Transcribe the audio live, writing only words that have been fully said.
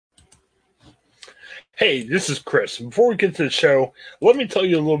Hey, this is Chris. Before we get to the show, let me tell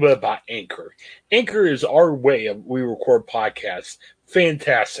you a little bit about Anchor. Anchor is our way of we record podcasts.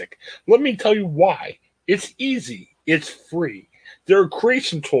 Fantastic. Let me tell you why. It's easy. It's free. There are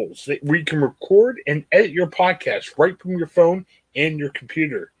creation tools that where you can record and edit your podcast right from your phone and your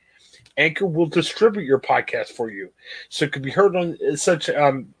computer. Anchor will distribute your podcast for you, so it can be heard on such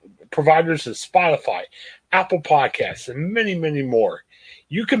providers as Spotify, Apple Podcasts, and many, many more.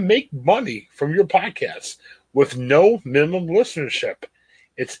 You can make money from your podcast with no minimum listenership.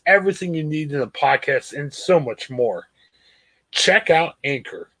 It's everything you need in a podcast and so much more. Check out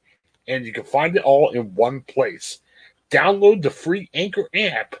Anchor, and you can find it all in one place. Download the free Anchor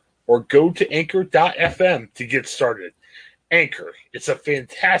app or go to anchor.fm to get started. Anchor, it's a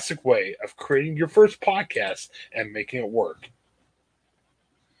fantastic way of creating your first podcast and making it work.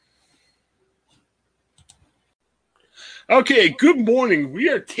 Okay, good morning. We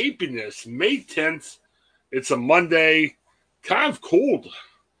are taping this May 10th. It's a Monday, kind of cold.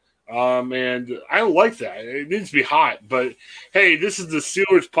 And I don't like that. It needs to be hot. But hey, this is the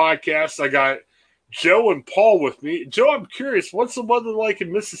Steelers podcast. I got Joe and Paul with me. Joe, I'm curious, what's the weather like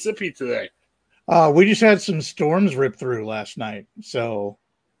in Mississippi today? We just had some storms rip through last night. So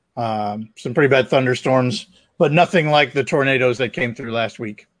some pretty bad thunderstorms, but nothing like the tornadoes that came through last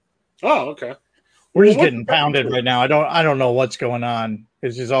week. Oh, okay. We're just getting pounded right now. I don't know what's going on.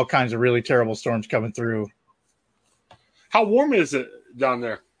 There's just all kinds of really terrible storms coming through. How warm is it down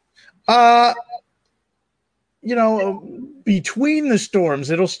there? Between the storms,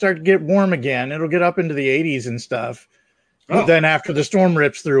 it'll start to get warm again. It'll get up into the 80s and stuff. But then after the storm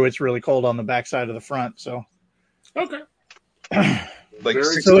rips through, it's really cold on the backside of the front. So, okay, like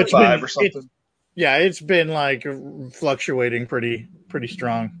 65 or something. It's been like fluctuating pretty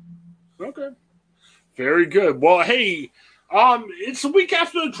strong. Okay, very good. Well, hey, it's a week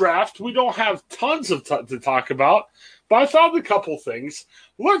after the draft. We don't have tons of to talk about, but I thought of a couple things.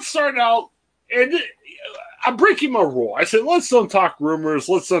 Let's start out, and I'm breaking my rule. I said let's don't talk rumors.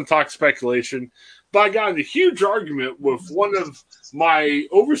 Let's don't talk speculation. But I got in a huge argument with one of my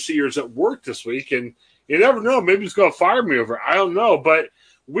overseers at work this week, and you never know, maybe he's going to fire me over it. I don't know, but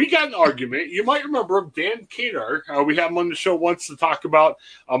we got an argument. You might remember him, Dan Kadar. We had him on the show once to talk about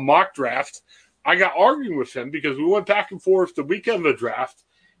a mock draft. I got arguing with him because we went back and forth the weekend of the draft,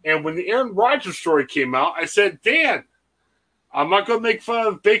 and when the Aaron Rodgers story came out, I said, Dan, I'm not going to make fun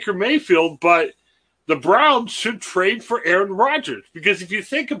of Baker Mayfield, but the Browns should trade for Aaron Rodgers, because if you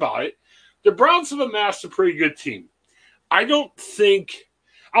think about it, the Browns have amassed a pretty good team. I don't think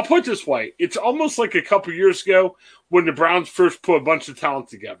 – I'll put it this way. It's almost like a couple years ago when the Browns first put a bunch of talent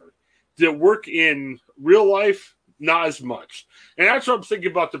together. Did it work in real life? Not as much. And that's what I'm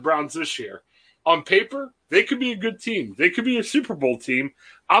thinking about the Browns this year. On paper, they could be a good team. They could be a Super Bowl team.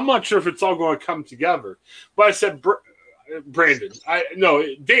 I'm not sure if it's all going to come together. But I said, Dan.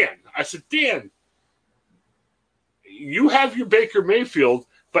 I said, Dan, you have your Baker Mayfield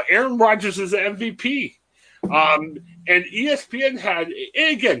 – but Aaron Rodgers is the MVP. And ESPN had,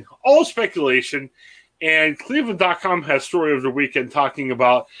 and again, all speculation, and Cleveland.com had a story over the weekend talking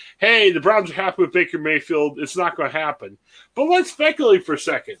about, hey, the Browns are happy with Baker Mayfield. It's not going to happen. But let's speculate for a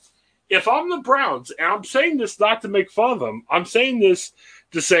second. If I'm the Browns, and I'm saying this not to make fun of them, I'm saying this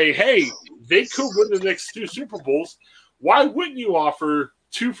to say, hey, they could win the next two Super Bowls. Why wouldn't you offer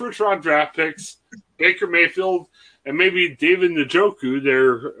 2 first-round draft picks, Baker Mayfield, and maybe David Njoku,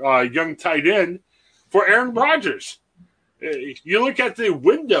 their young tight end, for Aaron Rodgers? You look at the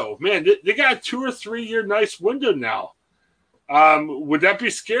window, man, they got a 2 or 3 year nice window now. Would that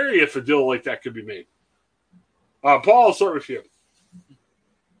be scary if a deal like that could be made? Paul, I'll start with you.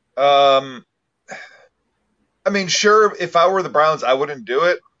 I mean, sure, if I were the Browns, I wouldn't do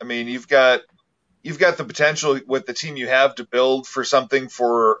it. I mean, you've got the potential with the team you have to build for something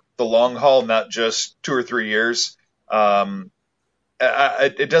for the long haul, not just 2 or 3 years.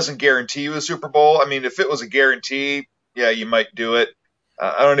 It doesn't guarantee you a Super Bowl. I mean, if it was a guarantee, yeah, you might do it.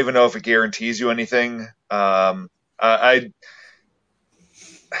 I don't even know if it guarantees you anything. I'd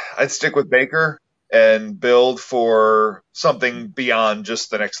stick with Baker and build for something beyond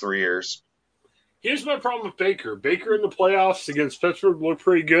just the next 3 years. Here's my problem with Baker. Baker in the playoffs against Pittsburgh looked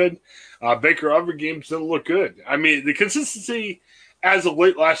pretty good. Baker other games didn't look good. I mean, the consistency as of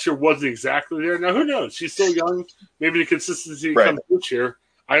late last year wasn't exactly there. Now, who knows? He's still young. Maybe the consistency comes this year.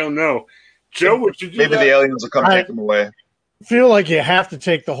 I don't know. Joe, would you do Maybe that? the aliens will come take him away. I feel like you have to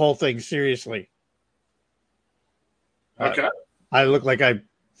take the whole thing seriously. Okay. I look like I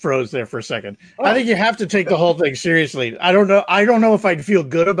froze there for a second. I think you have to take the whole thing seriously. I don't know if I'd feel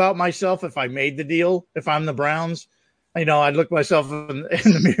good about myself if I made the deal, if I'm the Browns. I'd look myself in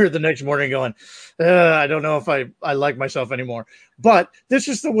the mirror the next morning going, I don't know if I like myself anymore. But this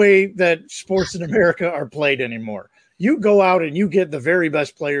is the way that sports in America are played anymore. You go out and you get the very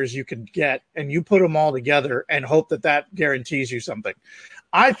best players you can get, and you put them all together and hope that guarantees you something.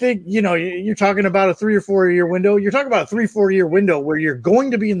 I think, you're talking about a 3 or 4 year window. You're talking about a 3-4 year window where you're going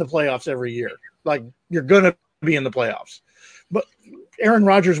to be in the playoffs every year. Like, you're going to be in the playoffs. But Aaron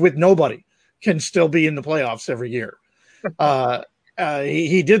Rodgers with nobody can still be in the playoffs every year.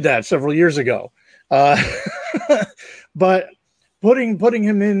 He did that several years ago. But putting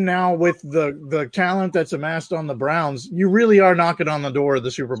him in now with the talent that's amassed on the Browns, you really are knocking on the door of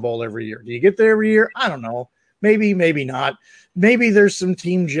the Super Bowl every year. Do you get there every year? I don't know. Maybe, maybe not. Maybe there's some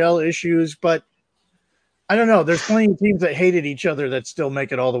team gel issues, but I don't know. There's plenty of teams that hated each other that still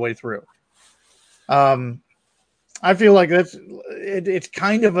make it all the way through. I feel like it's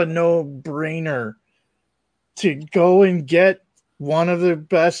kind of a no-brainer to go and get one of the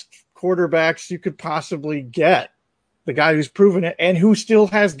best quarterbacks you could possibly get. The guy who's proven it and who still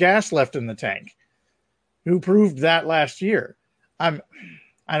has gas left in the tank, who proved that last year. I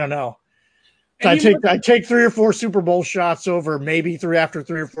don't know. I take 3 or 4 Super Bowl shots over maybe after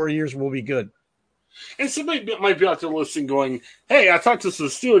 3 or 4 years we'll be good. And somebody might be out there listening going, hey, I thought this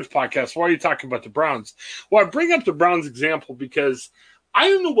was a Steelers podcast. Why are you talking about the Browns? Well, I bring up the Browns example because I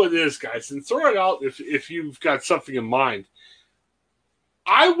don't know what it is, guys, and throw it out if you've got something in mind.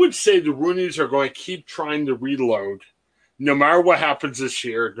 I would say the Roonies are going to keep trying to reload no matter what happens this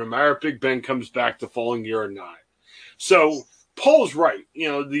year, no matter if Big Ben comes back the following year or not. So Paul's right.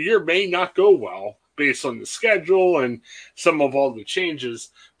 The year may not go well based on the schedule and some of all the changes,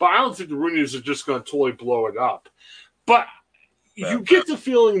 but I don't think the Roonies are just going to totally blow it up. But you get the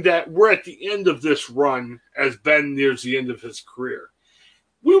feeling that we're at the end of this run as Ben nears the end of his career.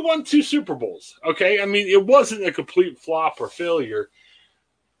 We won 2 Super Bowls, okay? I mean, it wasn't a complete flop or failure.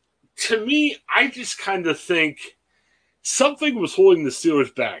 To me, I just kind of think something was holding the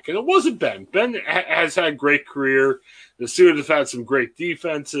Steelers back, and it wasn't Ben. Ben has had a great career. The Steelers have had some great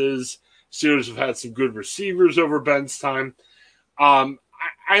defenses. Steelers have had some good receivers over Ben's time. I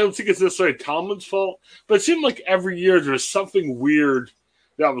don't think it's necessarily Tomlin's fault, but it seemed like every year there was something weird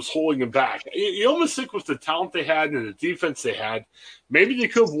that was holding him back. You almost think with the talent they had and the defense they had, maybe they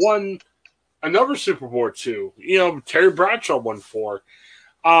could have won another Super Bowl or 2. Terry Bradshaw won 4.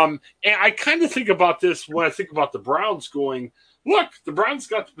 And I kind of think about this when I think about the Browns going, look, the Browns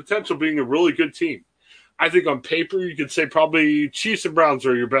got the potential of being a really good team. I think on paper you could say probably Chiefs and Browns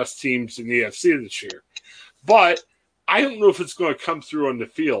are your best teams in the AFC this year. But I don't know if it's going to come through on the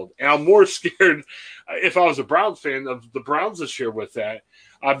field. And I'm more scared if I was a Browns fan of the Browns this year with that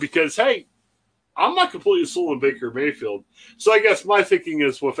because, hey, I'm not completely sold on Baker Mayfield. So I guess my thinking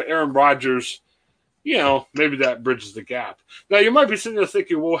is with Aaron Rodgers, maybe that bridges the gap. Now, you might be sitting there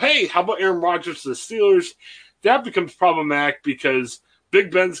thinking, well, hey, how about Aaron Rodgers to the Steelers? That becomes problematic because Big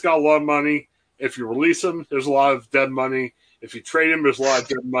Ben's got a lot of money. If you release him, there's a lot of dead money. If you trade him, there's a lot of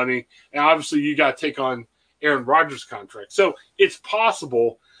dead money. And obviously, you got to take on Aaron Rodgers' contract. So it's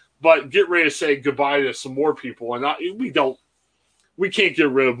possible, but get ready to say goodbye to some more people. And we can't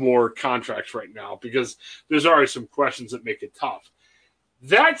get rid of more contracts right now because there's already some questions that make it tough.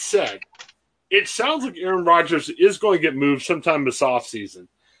 That said, it sounds like Aaron Rodgers is going to get moved sometime this offseason.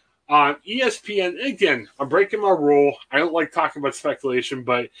 On ESPN, again, I'm breaking my rule. I don't like talking about speculation,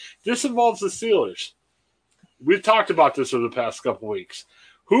 but this involves the Steelers. We've talked about this over the past couple of weeks.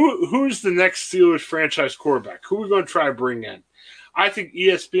 Who's the next Steelers franchise quarterback? Who are we going to try to bring in? I think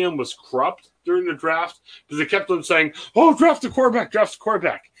ESPN was corrupt during the draft because they kept on saying, draft the quarterback, draft the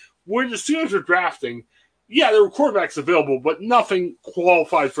quarterback. When the Steelers are drafting, yeah, there were quarterbacks available, but nothing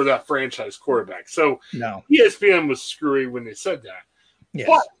qualified for that franchise quarterback. So no. ESPN was screwy when they said that. Yes.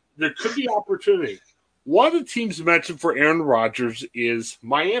 But there could be opportunity. One of the teams mentioned for Aaron Rodgers is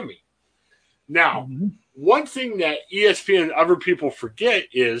Miami. Now, one thing that ESPN and other people forget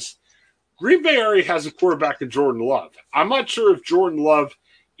is Green Bay already has a quarterback in Jordan Love. I'm not sure if Jordan Love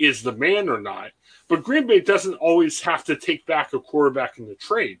is the man or not, but Green Bay doesn't always have to take back a quarterback in the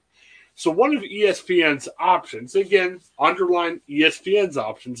trade. So one of ESPN's options, again, underline ESPN's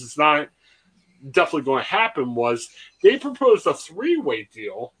options, it's not definitely going to happen, was they proposed a 3-way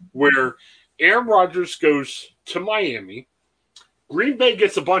deal where Aaron Rodgers goes to Miami, Green Bay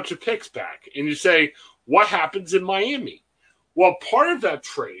gets a bunch of picks back, and you say, what happens in Miami? Well, part of that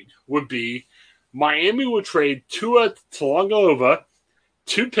trade would be Miami would trade Tua Tagovailoa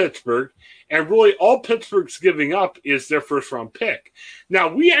to Pittsburgh, and really all Pittsburgh's giving up is their first-round pick.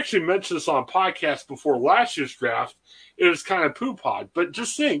 Now, we actually mentioned this on a podcast before last year's draft. It was kind of poo-pod, but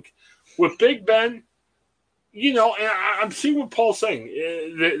just think, with Big Ben, And I'm seeing what Paul's saying.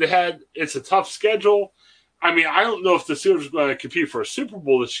 It's a tough schedule. I mean, I don't know if the Steelers are going to compete for a Super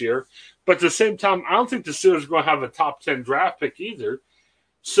Bowl this year, but at the same time, I don't think the Steelers are going to have a top 10 draft pick either.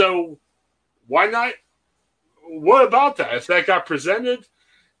 So why not? What about that? If that got presented,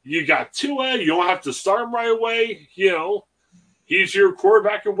 you got Tua. You don't have to start him right away. He's your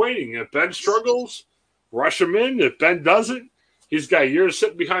quarterback in waiting. If Ben struggles, rush him in. If Ben doesn't, he's got years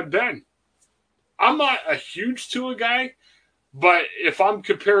sitting behind Ben. I'm not a huge Tua guy, but if I'm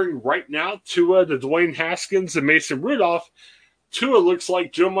comparing right now Tua to Dwayne Haskins and Mason Rudolph, Tua looks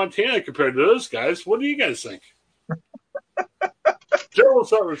like Joe Montana compared to those guys. What do you guys think? Joe, we'll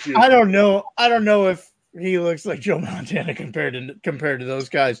start with you. I don't know if he looks like Joe Montana compared to those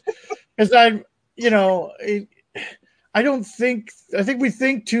guys, because I think we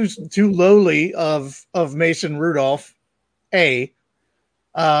think too lowly of Mason Rudolph, and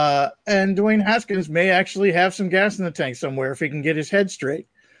Dwayne Haskins may actually have some gas in the tank somewhere if he can get his head straight.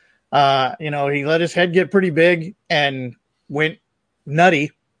 He let his head get pretty big and went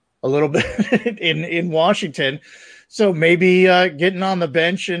nutty a little bit in Washington. So maybe getting on the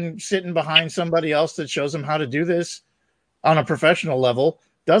bench and sitting behind somebody else that shows him how to do this on a professional level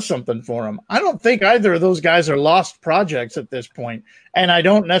does something for him. I don't think either of those guys are lost projects at this point, and I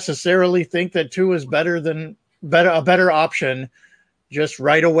don't necessarily think that Tua is a better option just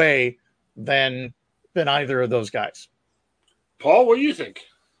right away than either of those guys. Paul, what do you think?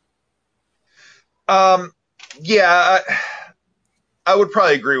 Yeah, I would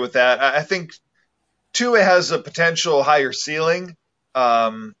probably agree with that. I think Tua has a potential higher ceiling,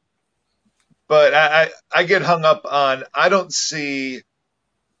 but I get hung up on. I don't see.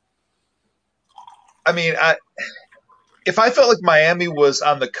 I mean, if I felt like Miami was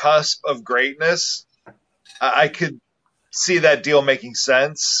on the cusp of greatness, I could see that deal making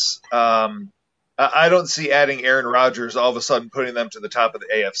sense. I don't see adding Aaron Rodgers all of a sudden putting them to the top of the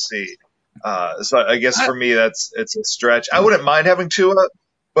AFC. So I guess for me, it's a stretch. I wouldn't mind having Tua,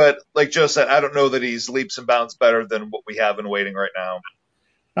 but like Joe said, I don't know that he's leaps and bounds better than what we have in waiting right now.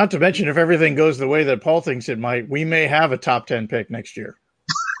 Not to mention, if everything goes the way that Paul thinks it might, we may have a top 10 pick next year.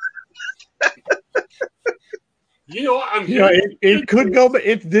 It could go, but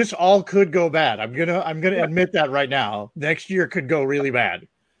this all could go bad. I'm gonna admit that right now. Next year could go really bad.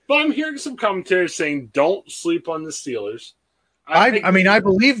 But I'm hearing some commentary saying don't sleep on the Steelers. I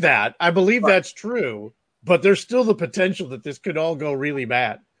believe that. I believe that's true. But there's still the potential that this could all go really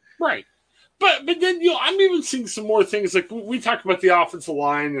bad. Right. But then I'm even seeing some more things. Like we talked about the offensive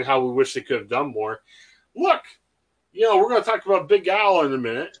line and how we wish they could have done more. Look, we're going to talk about Big Al in a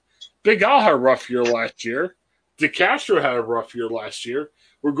minute. Big Al had a rough year last year. DeCastro had a rough year last year.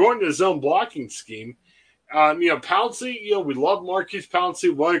 We're going to a zone blocking scheme. Pouncey, we love Marquise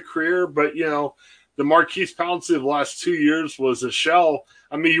Pouncey. What a career. But, the Marquise Pouncey of the last 2 years was a shell.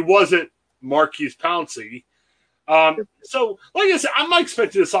 I mean, he wasn't Marquise Pouncey. So, like I said, I'm not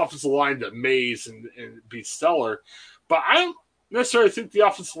expecting this offensive line to amaze and be stellar. But I don't necessarily think the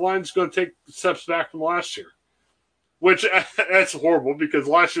offensive line is going to take steps back from last year. Which, that's horrible because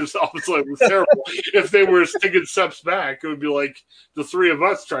last year's offensive line was terrible. If they were taking steps back, it would be like the three of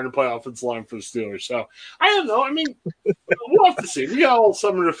us trying to play offensive line for the Steelers. So, I don't know. I mean, we'll have to see. We got all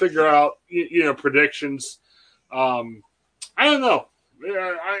summer to figure out, predictions. I don't know.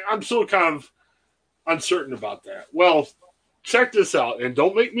 I'm still kind of uncertain about that. Well, check this out, and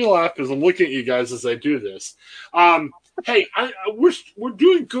don't make me laugh because I'm looking at you guys as I do this. Hey, we're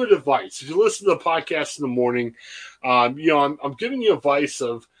doing good advice. If you listen to the podcast in the morning, I'm giving you advice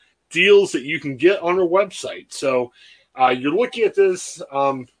of deals that you can get on our website. So you're looking at this,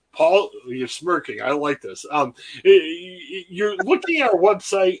 Paul. You're smirking. I like this. You're looking at our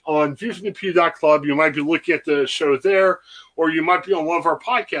website on fusionthepew.club. You might be looking at the show there, or you might be on one of our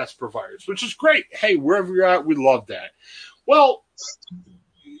podcast providers, which is great. Hey, wherever you're at, we love that. Well,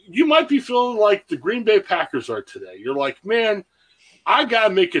 you might be feeling like the Green Bay Packers are today. You're like, man, I got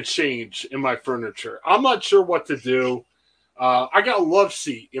to make a change in my furniture. I'm not sure what to do. I got a love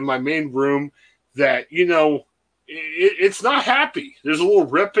seat in my main room that, it's not happy. There's a little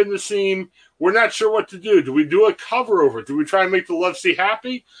rip in the seam. We're not sure what to do. Do we do a cover over it? Do we try and make the love seat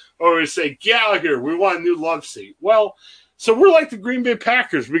happy? Or we say, get out of here. We want a new love seat. Well, so we're like the Green Bay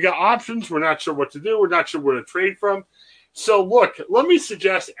Packers. We got options. We're not sure what to do. We're not sure where to trade from. So, look, let me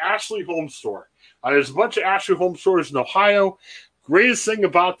suggest Ashley Home Store. There's a bunch of Ashley Home Stores in Ohio. Greatest thing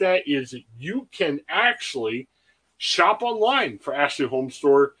about that is you can actually shop online for Ashley Home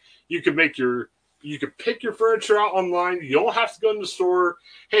Store. You can pick your furniture out online. You don't have to go in the store.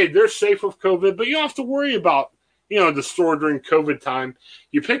 Hey, they're safe with COVID, but you don't have to worry about, the store during COVID time.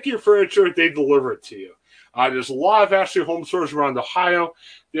 You pick your furniture, they deliver it to you. There's a lot of Ashley Home stores around Ohio.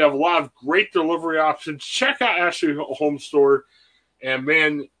 They have a lot of great delivery options. Check out Ashley Home Store, and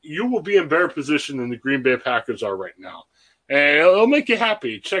man, you will be in better position than the Green Bay Packers are right now. And it'll make you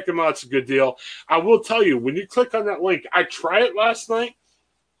happy. Check them out. It's a good deal. I will tell you, when you click on that link, I tried it last night.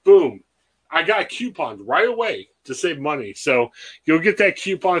 Boom. I got a coupon right away to save money. So you'll get that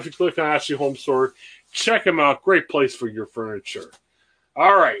coupon if you click on Ashley Home Store. Check them out. Great place for your furniture.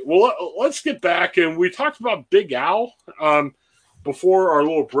 All right. Well, let's get back. And we talked about Big Al before our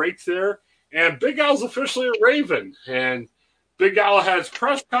little break there. And Big Al's officially a Raven. And Big Al has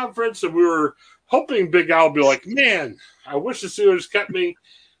press conference, and we were hoping Big Al would be like, man, I wish the Steelers kept me.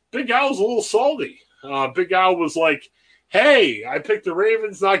 Big Al's a little salty. Big Al was like, hey, I picked the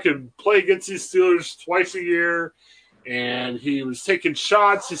Ravens, and I could play against these Steelers twice a year. And he was taking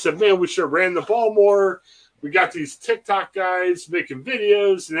shots. He said, man, we should have ran the ball more. We got these TikTok guys making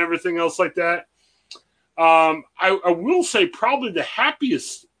videos and everything else like that. I will say probably the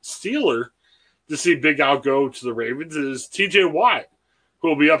happiest Steeler to see Big Al go to the Ravens is T.J. Watt, who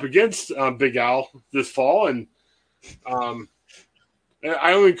will be up against Big Al this fall. And I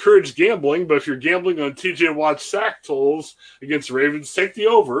don't encourage gambling, but if you're gambling on T.J. Watt's sack totals against the Ravens, take the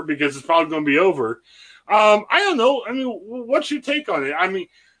over because it's probably going to be over. I don't know. I mean, what's your take on it? I mean,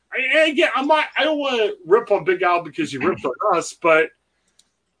 again, I don't want to rip on Big Al because he ripped on us, but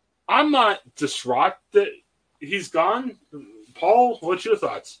I'm not distraught that he's gone. Paul, what's your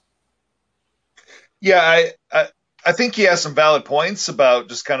thoughts? Yeah, I think he has some valid points about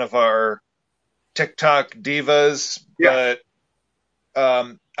just kind of our TikTok divas, Yeah.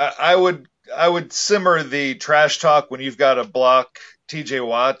 but I would simmer the trash talk when you've got to block TJ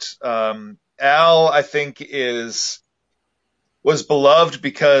Watt. Al, I think, was beloved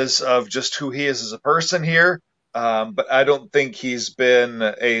because of just who he is as a person here, but I don't think he's been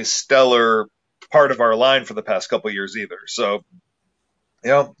a stellar part of our line for the past couple of years either. So,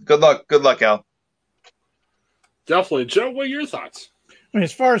 good luck, Al. Definitely. Joe, what are your thoughts? I mean,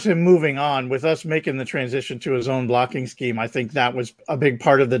 as far as him moving on, with us making the transition to his own blocking scheme, I think that was a big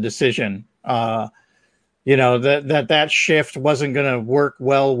part of the decision. That shift wasn't going to work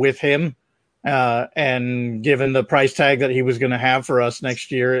well with him. And given the price tag that he was going to have for us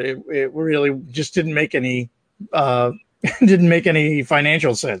next year, it really just didn't make any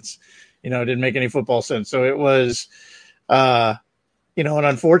financial sense. It didn't make any football sense. So it was, an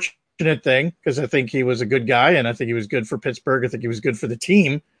unfortunate thing because I think he was a good guy and I think he was good for Pittsburgh. I think he was good for the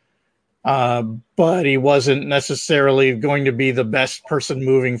team. But he wasn't necessarily going to be the best person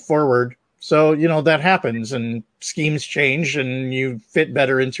moving forward. So, that happens and schemes change and you fit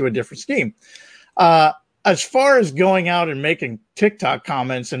better into a different scheme. As far as going out and making TikTok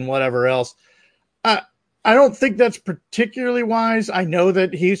comments and whatever else, I don't think that's particularly wise. I know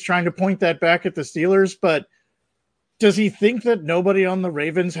that he's trying to point that back at the Steelers, but does he think that nobody on the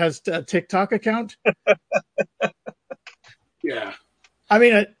Ravens has a TikTok account? Yeah. I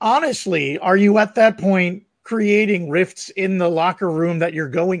mean, honestly, are you at that point creating rifts in the locker room that you're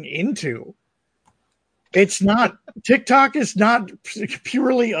going into? It's not TikTok is not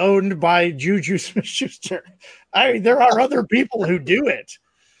purely owned by Juju Smith-Schuster. There are other people who do it.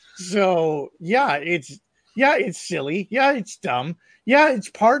 So it's silly. Yeah, it's dumb. Yeah, it's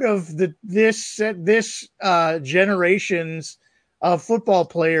part of this generation's football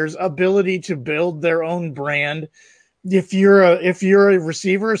players' ability to build their own brand. If you're a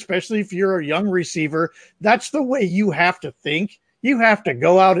receiver, especially if you're a young receiver, that's the way you have to think. You have to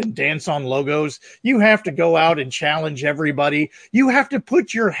go out and dance on logos. You have to go out and challenge everybody. You have to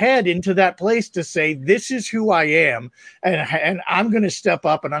put your head into that place to say, this is who I am. And I'm going to step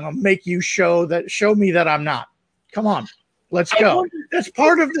up and I'm going to make you show me that I'm not. Come on, let's go. That's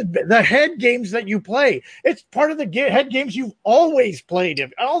part of the head games that you play. It's part of the head games you've always played.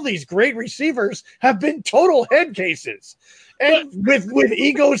 All these great receivers have been total head cases and with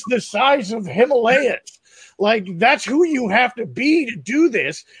egos the size of Himalayas. Like, that's who you have to be to do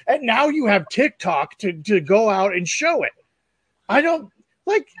this. And now you have TikTok to go out and show it. I don't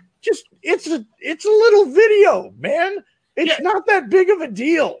it's a little video, man. It's not that big of a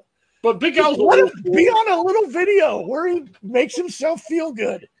deal. But Big Al's let him be on a little video where he makes himself feel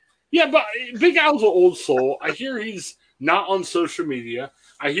good. Yeah, but Big Al's an old soul. I hear he's not on social media.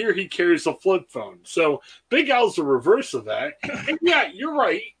 I hear he carries a flip phone. So Big Al's the reverse of that. And yeah, you're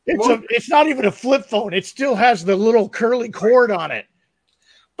right. It's not even a flip phone. It still has the little curly cord on it.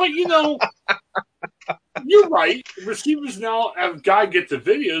 But, you're right. Receivers now have got to get the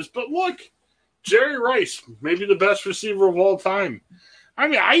videos. But look, Jerry Rice, maybe the best receiver of all time. I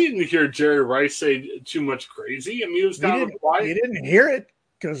mean, I didn't hear Jerry Rice say too much crazy. I mean, it was kind of quiet. You didn't hear it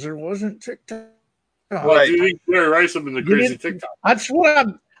because there wasn't TikTok. Well, do you think Jerry Rice have been the crazy TikTok? That's what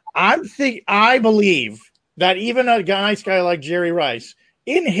I'm thinking. I believe that even a nice guy like Jerry Rice,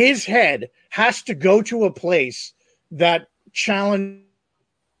 in his head, has to go to a place that challenges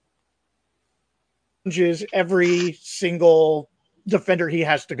every single defender he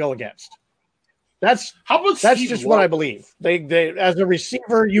has to go against. That's just what I believe. They as a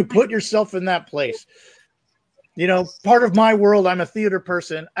receiver, you put yourself in that place. You know, part of my world, I'm a theater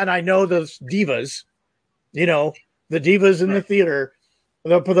person, and I know those divas. You know, the divas in the theater,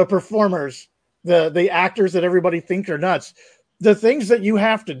 the performers, the actors that everybody thinks are nuts. The things that you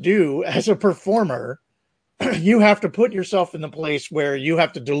have to do as a performer, you have to put yourself in the place where you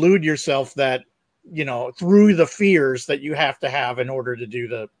have to delude yourself that, you know, through the fears that you have to have in order to do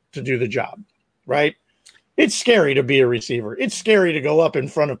the job, right? It's scary to be a receiver. It's scary to go up in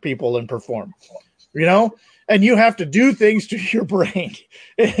front of people and perform, you know? And you have to do things to your brain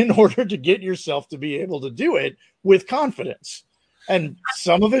in order to get yourself to be able to do it with confidence. And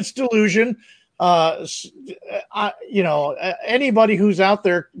some of it's delusion. Anybody who's out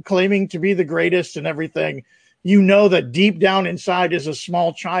there claiming to be the greatest and everything, you know that deep down inside is a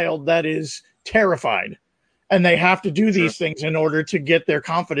small child that is terrified. And they have to do these things in order to get their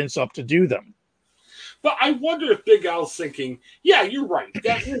confidence up to do them. But I wonder if Big Al's thinking, yeah, you're right.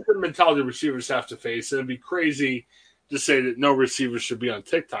 That is the mentality receivers have to face. And it'd be crazy to say that no receivers should be on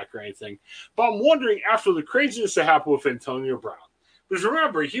TikTok or anything. But I'm wondering, after the craziness that happened with Antonio Brown, because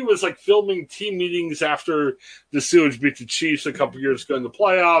remember, he was like filming team meetings after the Steelers beat the Chiefs a couple years ago in the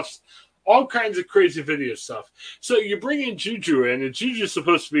playoffs, all kinds of crazy video stuff. So you bring in Juju in, and Juju's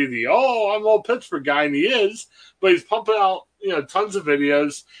supposed to be I'm all Pittsburgh guy, and he is, but he's pumping out, tons of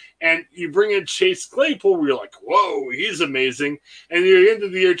videos. And you bring in Chase Claypool, where you're like, whoa, he's amazing. And at the end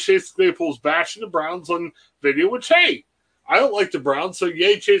of the year, Chase Claypool's bashing the Browns on video, which, hey, I don't like the Browns, so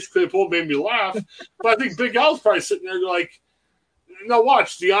yay, Chase Claypool made me laugh. But I think Big Al's probably sitting there like, no,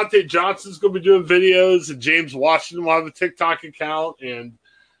 watch, Deontay Johnson's going to be doing videos, and James Washington will have a TikTok account. And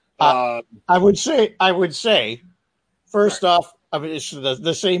I would say, first off, I mean, it's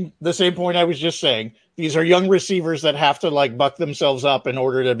the same point I was just saying. These are young receivers that have to like buck themselves up in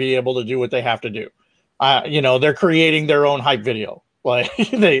order to be able to do what they have to do. They're creating their own hype video. Like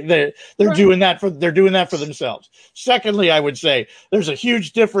they're doing that for themselves. Secondly, I would say there's a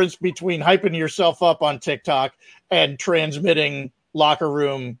huge difference between hyping yourself up on TikTok and transmitting locker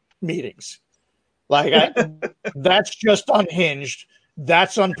room meetings. Like that's just unhinged.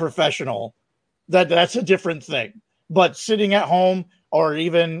 That's unprofessional. That's a different thing. But sitting at home, or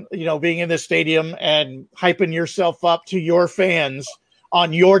even, being in the stadium and hyping yourself up to your fans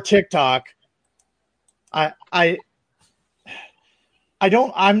on your TikTok, I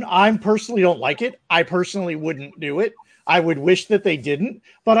personally don't like it. I personally wouldn't do it. I would wish that they didn't,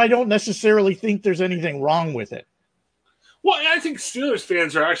 but I don't necessarily think there's anything wrong with it. Well, I think Steelers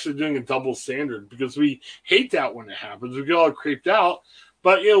fans are actually doing a double standard because we hate that when it happens. We get all creeped out.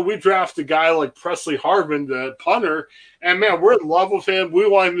 But, we draft a guy like Presley Harvin, the punter, and, man, we're in love with him. We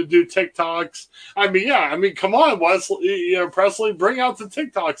want him to do TikToks. Come on, Wesley, Presley, bring out the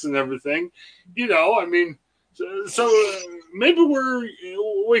TikToks and everything. So maybe we're,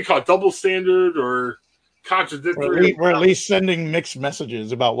 what do you call it, double standard or contradictory? We're at least sending mixed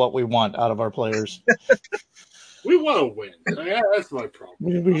messages about what we want out of our players. We want to win. That's my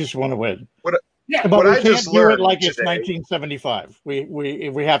problem. We just want to win. Yeah, but we can't just do it like today, it's 1975.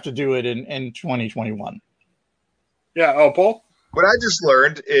 We have to do it in 2021. Yeah. Paul? What I just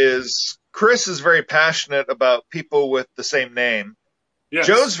learned is Chris is very passionate about people with the same name. Yes.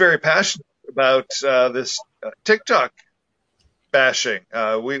 Joe's very passionate about this TikTok bashing.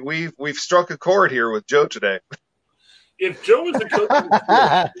 We've struck a chord here with Joe today. If Joe was a coach,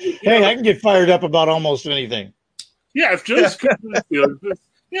 hey, I can get fired up about almost anything. Yeah, if Joe's coaching the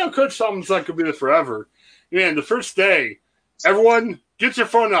field, Coach Tomlin's not going to be there forever. Man, the first day, everyone get your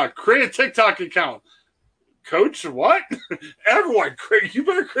phone out, create a TikTok account. Coach, what? Everyone, you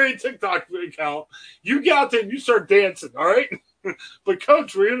better create a TikTok account. You get out there and you start dancing, all right? But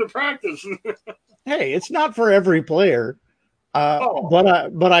Coach, we're in the practice. Hey, it's not for every player,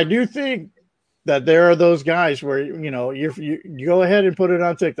 but I do think that there are those guys where you go ahead and put it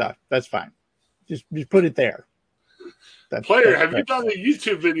on TikTok. That's fine. Just put it there. Have you done a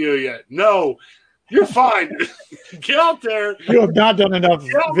YouTube video yet? No. You're fine. Get out there. You have not done enough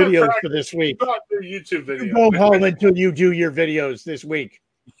videos for this week. YouTube video. You go home until you do your videos this week,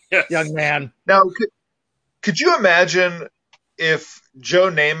 yes. Young man. Now, could you imagine if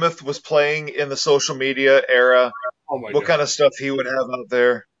Joe Namath was playing in the social media era? Oh my what God. kind of stuff he would have out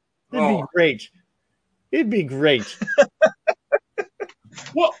there? It'd be great. It'd be great.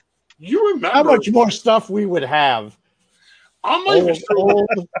 Well, You remember how much more stuff we would have. I'm not even sure.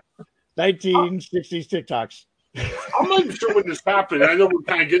 1960s TikToks. I'm not even sure when this happened. I know we're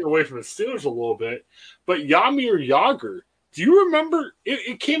kind of getting away from the Steelers a little bit, but Yamir Yager, do you remember?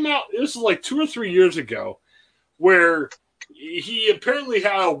 It came out. This was like 2 or 3 years ago, where he apparently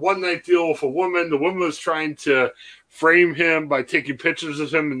had a one-night deal with a woman. The woman was trying to frame him by taking pictures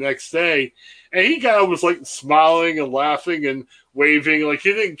of him the next day, and he kind of was like smiling and laughing and waving like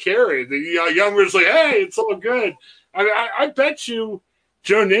he didn't care. The Yamir's like, "Hey, it's all good." I mean, I bet you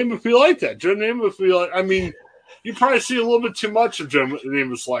Joe Namath would be like that. Joe Namath would be like, I mean. You probably see a little bit too much of Joe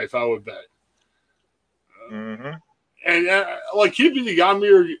Namath's life, I would bet. Mm-hmm. And like he'd be the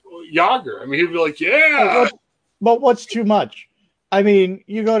Yamir Yager. I mean, he'd be like, "Yeah." But what's too much? I mean,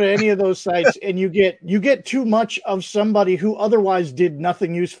 you go to any of those sites and you get too much of somebody who otherwise did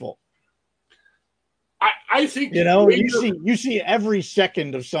nothing useful. I think you see every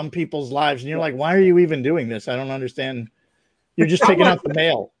second of some people's lives, and you're like, why are you even doing this? I don't understand. You're just taking out the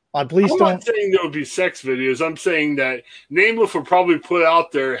mail. Please I'm don't. not saying there would be sex videos. I'm saying that Namath would probably put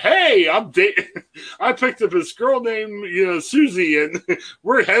out there, "Hey, I'm dating. I picked up this girl named Susie, and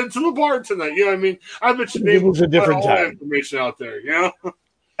we're headed to the bar tonight." You know what I mean? I bet you It was a different put all that time. information out there.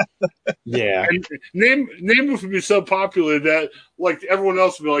 Yeah. And Namath would be so popular that like everyone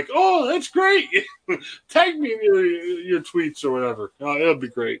else would be like, "Oh, that's great! Tag me in your tweets or whatever." It'll be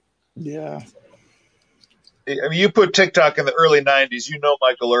great. Yeah. I mean, you put TikTok in the early 90s,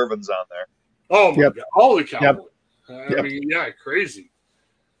 Michael Irvin's on there. Oh, my God. All the Cowboys. Yep. I mean, yeah, crazy.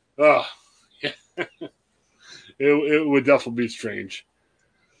 Yeah. It would definitely be strange.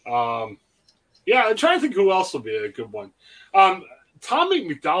 I'm trying to think who else will be a good one. Tommy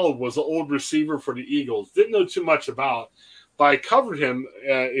McDonald was an old receiver for the Eagles. Didn't know too much about, but I covered him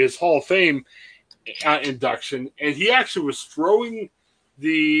his Hall of Fame induction, and he actually was throwing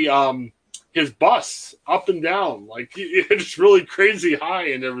the his bus up and down, like it's really crazy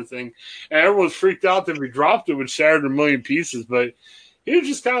high and everything. And everyone's freaked out that if he dropped it, would shatter in a million pieces. But he was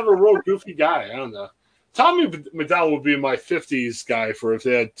just kind of a real goofy guy. I don't know. Tommy McDonald would be my 50s guy for if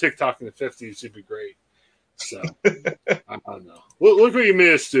they had TikTok in the 50s, he'd be great. So I don't know. Look what you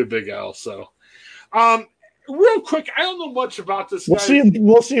made us do, Big Al. So, real quick, I don't know much about this guy.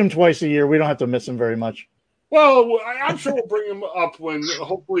 We'll see him twice a year. We don't have to miss him very much. Well, I'm sure we'll bring him up when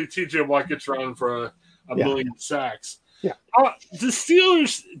hopefully TJ Watt gets around for a million sacks. Yeah. The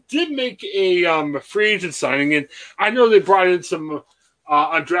Steelers did make a free agent signing, and I know they brought in some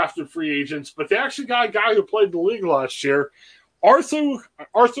undrafted free agents, but they actually got a guy who played in the league last year, Arthur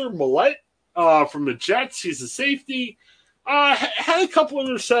Maulet from the Jets. He's a safety. Had a couple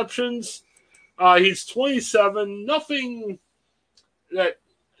interceptions. He's 27. Nothing that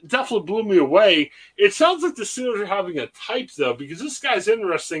definitely blew me away. It sounds like the Steelers are having a type, though, because this guy's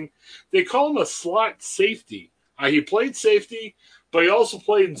interesting. They call him a slot safety. He played safety, but he also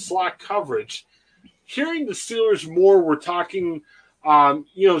played in slot coverage. Hearing the Steelers more, we're talking, some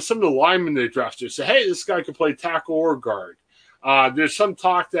of the linemen they drafted say, hey, this guy could play tackle or guard. There's some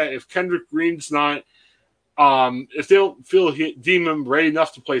talk that if Kendrick Green's not, if they don't deem him ready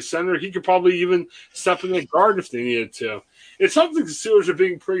enough to play center, he could probably even step in the guard if they needed to. It sounds like the Steelers are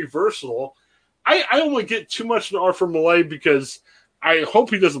being pretty versatile. I don't want to get too much into Arthur Maulet because I hope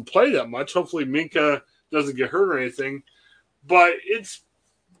he doesn't play that much. Hopefully Minka doesn't get hurt or anything. But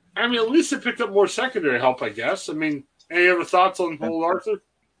at least they picked up more secondary help, I guess. I mean, any other thoughts on old Arthur?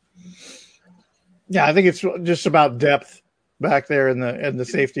 Yeah, I think it's just about depth back there in the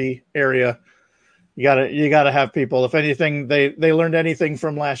safety area. You gotta have people. If anything, they learned anything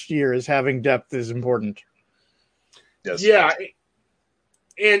from last year is having depth is important. Yes. Yeah,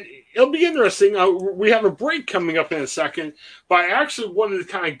 and it'll be interesting. We have a break coming up in a second, but I actually wanted to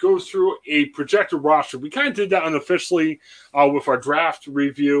kind of go through a projected roster. We kind of did that unofficially with our draft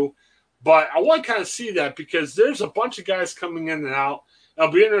review, but I want to kind of see that because there's a bunch of guys coming in and out.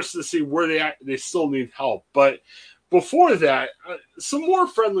 I'll be interested to see where they still need help. But before that, some more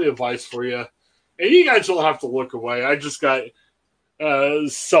friendly advice for you. And you guys don't have to look away. I just got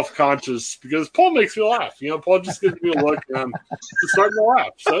self-conscious because Paul makes me laugh. Paul just gives me a look and I'm starting to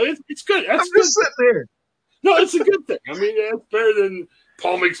laugh. So it's good. That's I'm just sitting here. No, it's a good thing. I mean, it's better than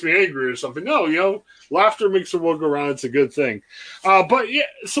Paul makes me angry or something. No, laughter makes the world go round. It's a good thing. But yeah,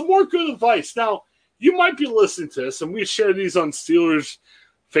 some more good advice. Now, you might be listening to this, and we share these on Steelers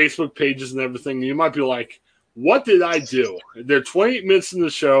Facebook pages and everything. And you might be like, what did I do? They're 28 minutes in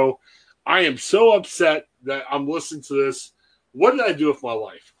the show. I am so upset that I'm listening to this. What did I do with my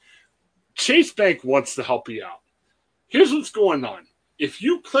life? Chase Bank wants to help you out. Here's what's going on. If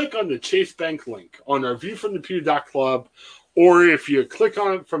you click on the Chase Bank link on our viewfromthepew.club or if you click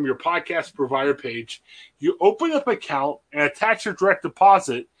on it from your podcast provider page, you open up an account and attach your direct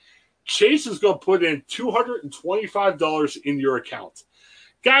deposit, Chase is going to put in $225 in your account.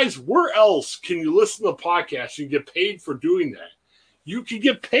 Guys, where else can you listen to podcasts and get paid for doing that? You can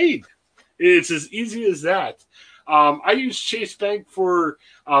get paid. It's as easy as that. I use Chase Bank for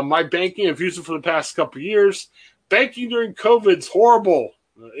my banking. I've used it for the past couple of years. Banking during COVID is horrible.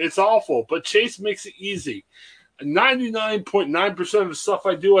 It's awful, but Chase makes it easy. 99.9% of the stuff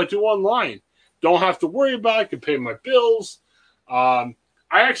I do online. Don't have to worry about it. I can pay my bills. I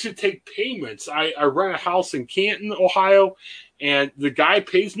actually take payments. I rent a house in Canton, Ohio, and the guy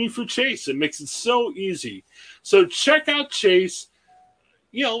pays me for Chase. It makes it so easy. So check out Chase.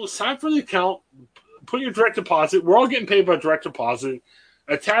 Sign for the account. Put your direct deposit. We're all getting paid by direct deposit.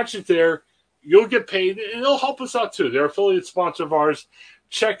 Attach it there. You'll get paid, and it'll help us out too. They're affiliate sponsor of ours.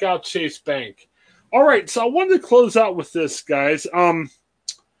 Check out Chase Bank. All right, so I wanted to close out with this, guys.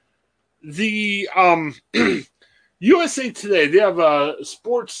 The USA Today, they have a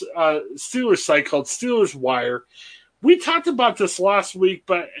sports Steelers site called Steelers Wire. We talked about this last week,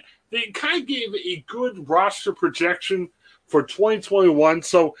 but they kind of gave a good roster projection for 2021.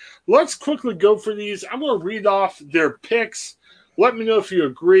 So let's quickly go for these. I'm going to read off their picks. Let me know if you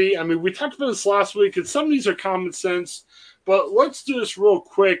agree. I mean, we talked about this last week, and some of these are common sense, but let's do this real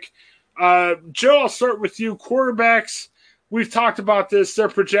quick. Joe, I'll start with you. Quarterbacks, we've talked about this. They're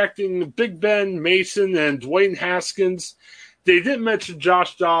projecting Big Ben, Mason, and Dwayne Haskins. They didn't mention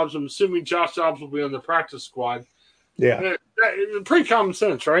Josh Dobbs. I'm assuming Josh Dobbs will be on the practice squad. Yeah. Pretty common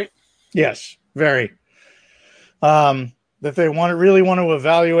sense, right? Yes, very. If they really want to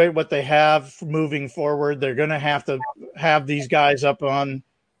evaluate what they have moving forward, they're going to have these guys up on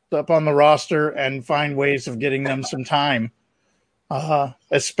the roster and find ways of getting them some time.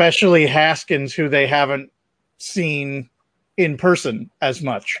 Especially Haskins, who they haven't seen in person as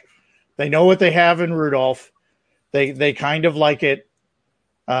much. They know what they have in Rudolph. They kind of like it,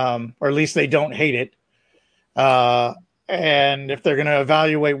 or at least they don't hate it. And if they're going to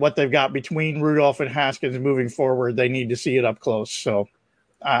evaluate what they've got between Rudolph and Haskins moving forward, they need to see it up close. So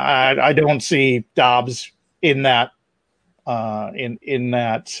I don't see Dobbs in that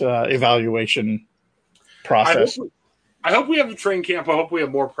evaluation process. I hope we have a training camp. I hope we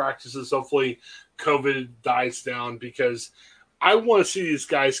have more practices. Hopefully COVID dies down, because I want to see these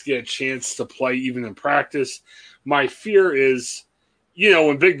guys get a chance to play even in practice. My fear is,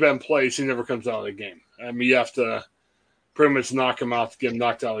 when Big Ben plays, he never comes out of the game. I mean, you have to pretty much knock him out to get him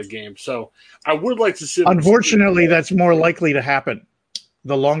knocked out of the game. So I would like to see. Unfortunately, that's more likely to happen.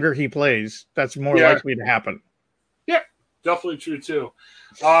 The longer he plays, that's more likely to happen. Yeah, definitely true too.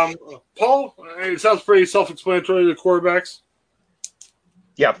 Paul, it sounds pretty self-explanatory to the quarterbacks.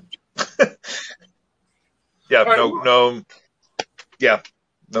 Yeah. Yeah. Right.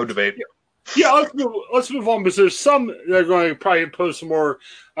 No debate. Yeah, let's move on, because there's some that are going to probably pose some more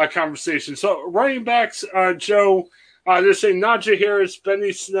conversation. So running backs, Joe, they're saying Najee Harris,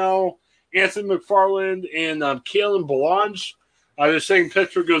 Benny Snell, Anthony McFarland, and Kalen Ballage. They're saying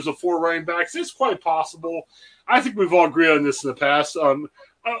Pittsburgh goes to 4 running backs. It's quite possible. I think we've all agreed on this in the past.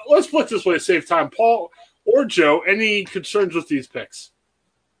 Let's put it this way to save time. Paul or Joe, any concerns with these picks?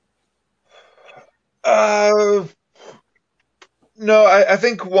 No, I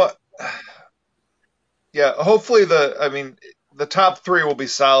think hopefully the top 3 will be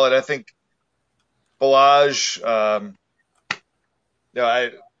solid. I think Ballage, I'm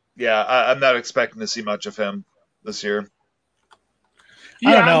not expecting to see much of him this year.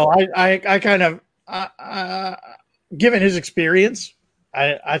 I don't know. I kind of, given his experience,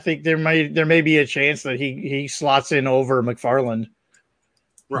 I think there may be a chance that he slots in over McFarland,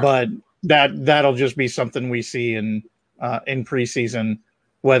 right. But that'll just be something we see in preseason,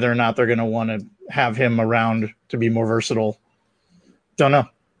 whether or not they're going to want to have him around to be more versatile. Don't know.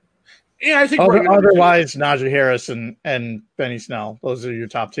 Yeah, I think otherwise Najee Harris and Benny Snell, those are your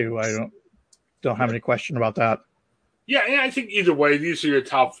top 2. I don't have any question about that. Yeah, and I think either way, these are your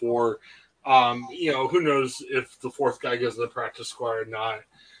top 4. Who knows if the 4th guy goes to the practice squad or not.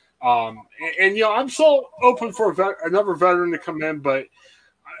 I'm so open for another veteran to come in, but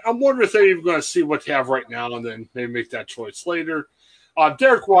I'm wondering if they're even going to see what they have right now and then maybe make that choice later.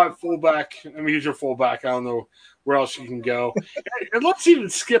 Derek Watt, fullback. I mean, he's your fullback. I don't know where else you can go. And let's even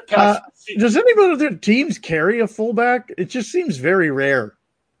skip past. Does anybody of their teams carry a fullback? It just seems very rare.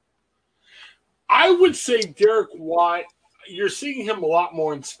 I would say Derek Watt, you're seeing him a lot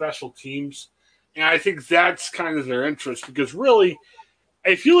more in special teams, and I think that's kind of their interest, because really,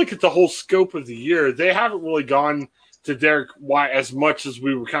 if you look at the whole scope of the year, they haven't really gone to Derek Watt as much as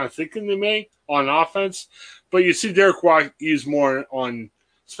we were kind of thinking they may on offense. but you see Derek Watt used more on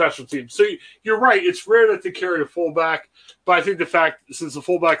special teams. So you're right. It's rare that they carry a fullback, but I think the fact since the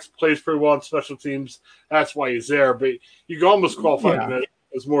fullback plays pretty well on special teams, that's why he's there. But you can almost qualify him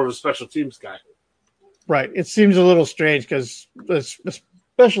as more of a special teams guy. Right. It seems a little strange because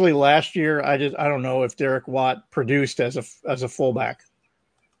especially last year, I don't know if Derek Watt produced as a fullback.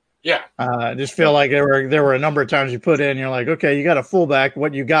 Yeah. I just feel like there were a number of times you put in, you're like, okay, you got a fullback.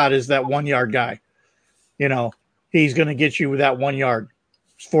 What you got is that 1 yard guy. He's going to get you that 1 yard.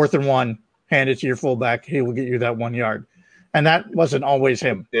 4th and 1, hand it to your fullback. He will get you that 1 yard. And that wasn't always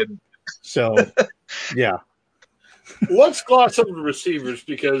him. So, yeah. Let's gloss over the receivers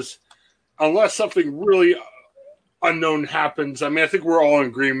because unless something really unknown happens, I mean, I think we're all in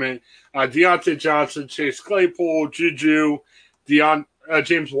agreement. Deontay Johnson, Chase Claypool, Juju,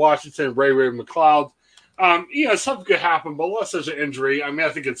 James Washington, Ray McLeod. Something could happen, but unless there's an injury, I mean, I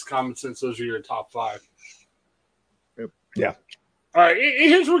think it's common sense those are your top 5. Yeah. All right,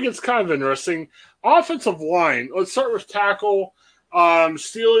 here's where it gets kind of interesting. Offensive line. Let's start with tackle.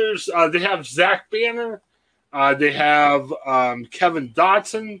 Steelers, they have Zach Banner. They have Kevin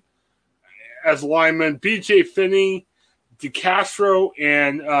Dotson as lineman, B.J. Finney, DeCastro,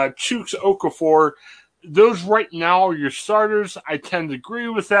 and Chooks Okafor. Those right now are your starters. I tend to agree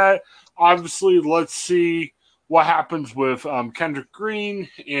with that. Obviously, let's see what happens with Kendrick Green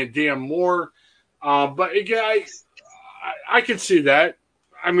and Dan Moore. But again, I can see that.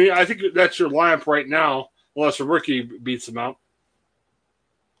 I mean, I think that's your lineup right now, unless a rookie beats them out.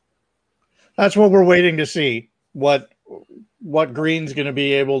 That's what we're waiting to see. What Green's going to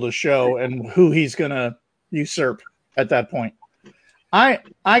be able to show and who he's going to usurp at that point. I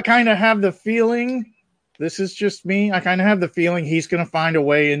kind of have the feeling, this is just me, I kind of have the feeling he's going to find a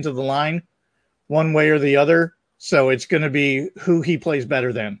way into the line one way or the other. So it's going to be who he plays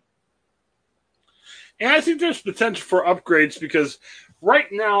better than. And I think there's potential for upgrades because right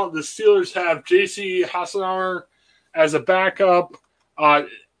now the Steelers have J.C. Hassenauer as a backup.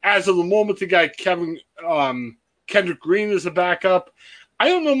 As of the moment, they got Kendrick Green as a backup. I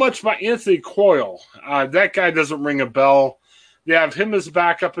don't know much about Anthony Coyle. That guy doesn't ring a bell. They have him as a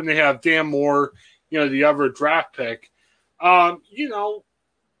backup, and they have Dan Moore, the other draft pick. Coyle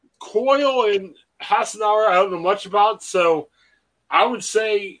and Hassenauer, I don't know much about, so I would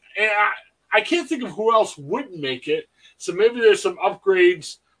say I can't think of who else wouldn't make it. So maybe there's some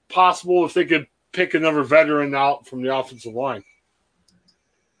upgrades possible if they could pick another veteran out from the offensive line.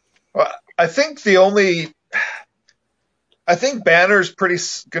 Well, I think Banner's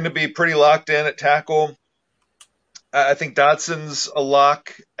going to be pretty locked in at tackle. I think Dotson's a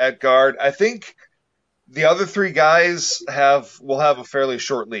lock at guard. I think the other 3 guys will have a fairly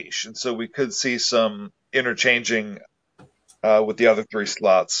short leash, and so we could see some interchanging with the other 3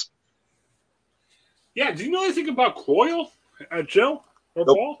 slots. Yeah, do you know anything about Coyle, Joe or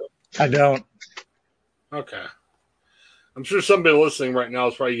Nope. Paul? I don't. Okay. I'm sure somebody listening right now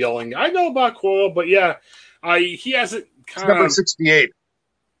is probably yelling, I know about Coyle, but yeah, he hasn't kind of... Number 68.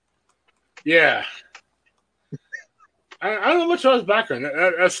 Yeah. I don't know much about his background.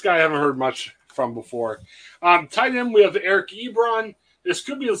 That's a guy I haven't heard much from before. Tight end, we have Eric Ebron. This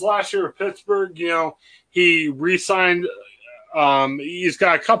could be his last year at Pittsburgh. He re-signed. He's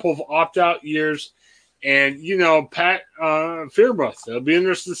got a couple of opt-out years. And, Pat Fairmouth. It'll be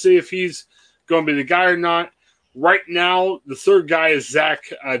interesting to see if he's going to be the guy or not. Right now, the third guy is Zach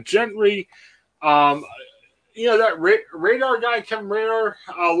Gentry. That radar guy, Kevin Radar,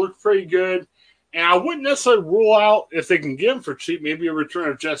 looked pretty good. And I wouldn't necessarily rule out if they can get him for cheap, maybe a return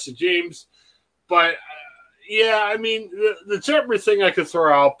of Jesse James. But, the Gentry thing I could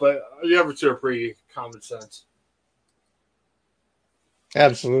throw out, but the other 2 are pretty common sense.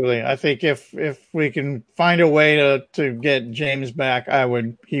 Absolutely. I think if we can find a way to get James back,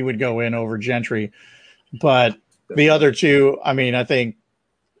 he would go in over Gentry. But the other 2, I think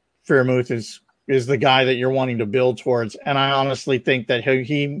Fairmouth is the guy that you're wanting to build towards. And I honestly think that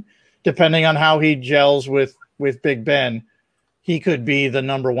he depending on how he gels with Big Ben, he could be the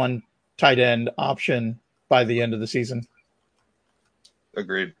number 1 tight end option by the end of the season.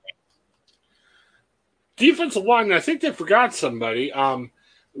 Agreed. Defensive line, I think they forgot somebody.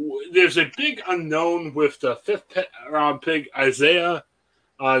 There's a big unknown with the 5th round pick, Isaiah,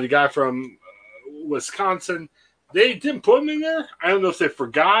 the guy from Wisconsin. They didn't put him in there. I don't know if they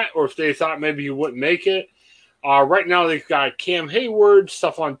forgot or if they thought maybe he wouldn't make it. Right now they've got Cam Hayward,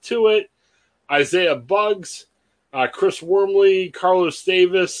 Stephon Tuitt, Isaiah Buggs, Chris Wormley, Carlos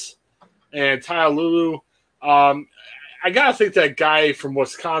Davis, and Ty Lulu. I gotta think that guy from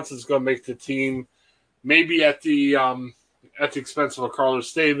Wisconsin is going to make the team. Maybe at the expense of a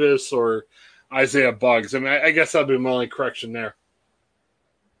Carlos Davis or Isaiah Buggs. I mean, I guess that'd be my only correction there.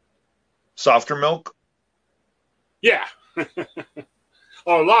 Softer milk? Yeah.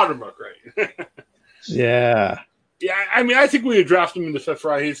 Oh, louder milk, right? Yeah. Yeah, I mean, I think we would draft him in the 5th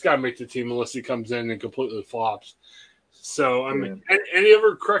round. He's got to make the team unless he comes in and completely flops. So, I mean, any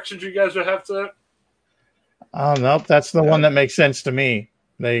other corrections you guys would have to that? Oh, nope. That's the one that makes sense to me.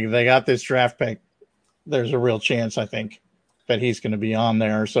 They got this draft pick. There's a real chance, I think, that he's going to be on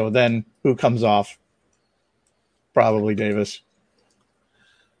there. So then who comes off? Probably Davis.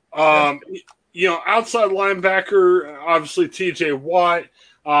 Outside linebacker, obviously TJ Watt.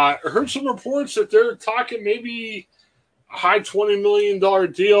 I heard some reports that they're talking maybe a high $20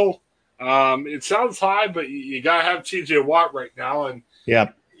 million deal. It sounds high, but you got to have TJ Watt right now. And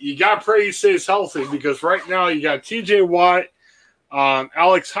you got to pray he stays healthy because right now you got TJ Watt,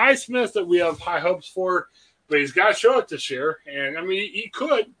 Alex Highsmith that we have high hopes for, but he's got to show it this year. And, I mean, he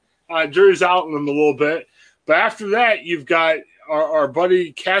could. Jury's out on him a little bit. But after that, you've got our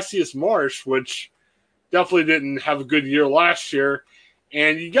buddy Cassius Marsh, which definitely didn't have a good year last year.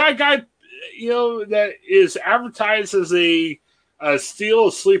 And you got a guy, that is advertised as a steal,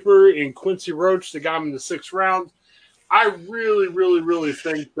 a sleeper in Quincy Roach that got him in the 6th round. I really, really, really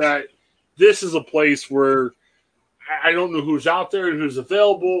think that this is a place where I don't know who's out there and who's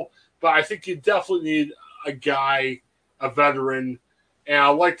available, but I think you definitely need a guy, a veteran. And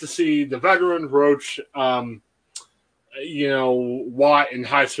I'd like to see the veteran, Roach, Watt, and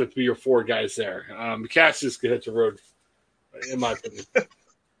Highsmith be your 4 guys there. Cassius could hit the road, in my opinion.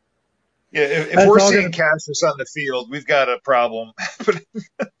 Yeah, if we're seeing Cassius on the field, we've got a problem.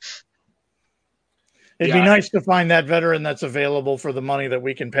 It'd be nice to find that veteran that's available for the money that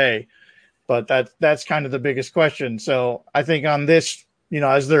we can pay. But that's kind of the biggest question. So I think on this,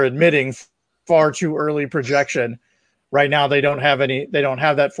 as they're admitting, far too early projection. Right now, they don't have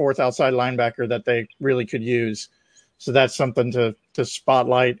that 4th outside linebacker that they really could use. So that's something to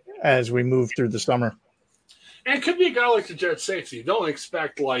spotlight as we move through the summer. And it could be a guy like the jet safety. Don't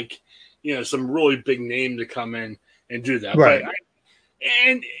expect some really big name to come in and do that. Right. But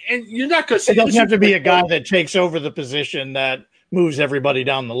and you're not going to see. It doesn't have to be a guy that takes over the position that moves everybody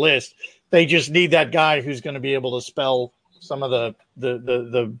down the list. They just need that guy who's going to be able to spell some of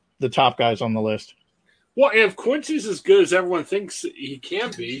the top guys on the list. Well, if Quincy's as good as everyone thinks he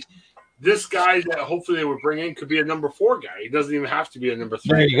can be, this guy that hopefully they would bring in could be a number 4 guy. He doesn't even have to be a number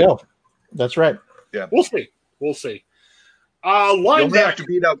 3. There you go. That's right. Yeah, we'll see. You'll have to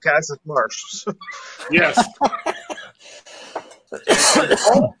beat out Cassius Marsh. Yes.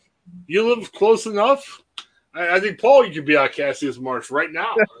 Paul, you live close enough. I think, Paul, you could be out Cassius Marsh right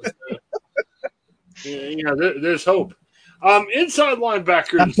now. There's hope. Inside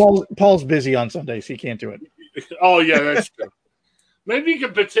linebackers. Paul's busy on Sundays. He can't do it. Oh, yeah, that's true. Maybe you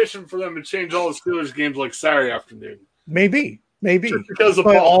can petition for them to change all the Steelers games like Saturday afternoon. Maybe. Just because of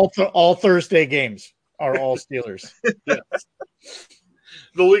all Thursday games are all Steelers. Yes.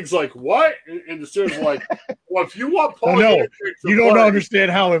 The league's like, what? And the Steelers are like, well, if you want Paul, you don't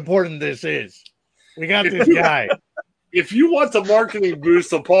understand how important this is. We got this guy. If you want the marketing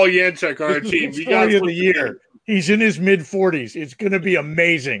boost of Paul Yanchek on our team, you got of the year. He's in his mid-40s. It's going to be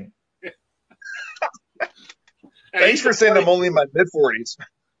amazing. Thanks for saying I'm only in my mid-40s.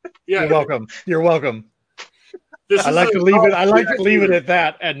 Yeah, You're welcome. I like to leave it at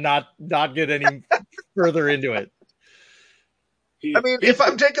that and not get any further into it. I mean, if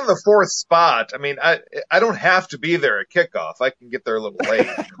I'm taking the 4th spot, I don't have to be there at kickoff. I can get there a little late.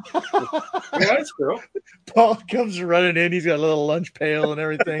 Yeah, that's true. Paul comes running in. He's got a little lunch pail and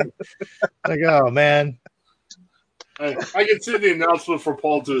everything. Like, oh, man. I can see the announcement for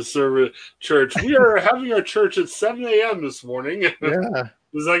Paul to serve at church. We are having our church at 7 a.m. this morning. Yeah.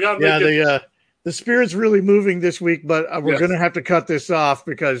 The spirit's really moving this week, but we're going to have to cut this off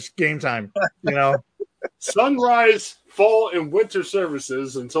because game time, Sunrise, fall, and winter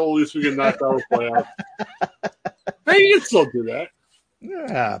services until at least we can knock out the playoff. Hey, you can still do that.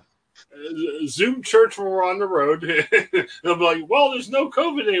 Yeah. Zoom church when we're on the road. They'll be like, well, there's no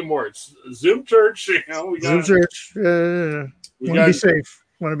COVID anymore. It's Zoom church. Zoom church. Want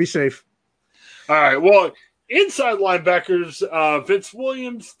to be safe. All right. Well, inside linebackers, Vince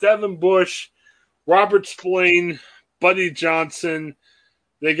Williams, Devin Bush, Robert Spillane, Buddy Johnson.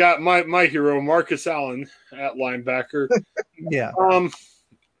 They got my hero, Marcus Allen, at linebacker. Yeah.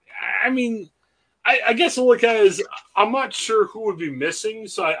 I guess I'll look at it as I'm not sure who would be missing,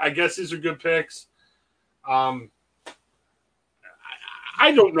 so I guess these are good picks. I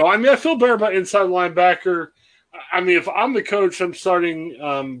don't know. I feel better about inside linebacker. If I'm the coach, I'm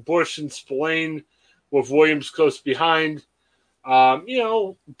starting Bush and Spillane with Williams close behind.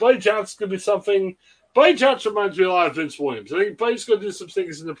 Buddy Johnson could be something. Buddy Johnson reminds me a lot of Vince Williams. I think Buddy's going to do some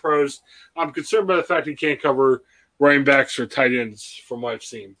things in the pros. I'm concerned by the fact he can't cover running backs or tight ends from what I've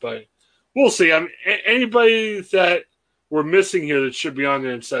seen, but we'll see. Anybody that we're missing here that should be on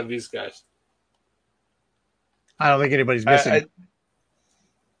there instead of these guys. I don't think anybody's missing.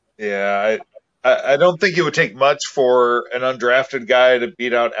 I don't think it would take much for an undrafted guy to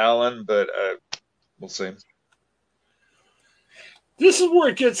beat out Allen, but we'll see. This is where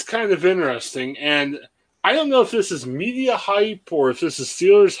it gets kind of interesting, and I don't know if this is media hype or if this is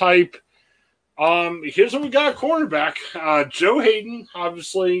Steelers hype. Here's what we got: a cornerback, Joe Hayden,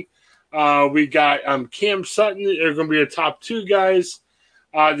 obviously. We got Cam Sutton. They're going to be the top two guys.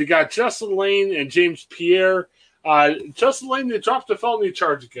 They got Justin Lane and James Pierre. Justin Lane, they dropped a felony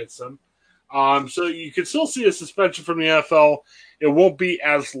charge against them. So you can still see a suspension from the NFL. It won't be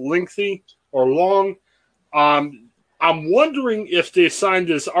as lengthy or long. I'm wondering if they signed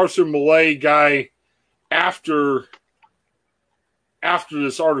this Arthur Maulet guy after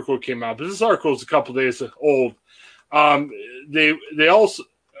this article came out. But this article is a couple days old. They also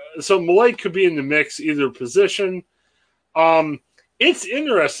so Maulet could be in the mix either position. It's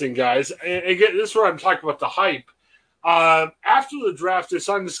interesting, guys. And again, this is where I'm talking about the hype. After the draft, they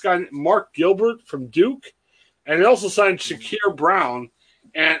signed this guy, Mark Gilbert from Duke, and they also signed Shakir Brown.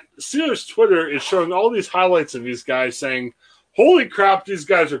 And Steelers Twitter is showing all these highlights of these guys saying, holy crap, these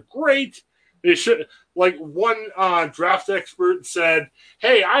guys are great. They should, like one draft expert said,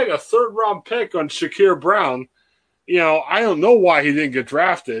 hey, I had a third-round pick on Shakir Brown. I don't know why he didn't get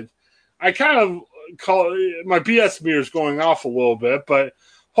drafted. I kind of call it, my BS meter is going off a little bit, but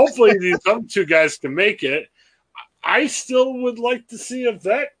hopefully these other two guys can make it. I still would like to see a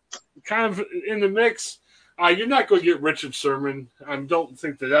vet kind of in the mix. You're not going to get Richard Sherman. I don't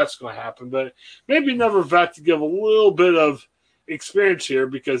think that's going to happen, but maybe another vet to give a little bit of experience here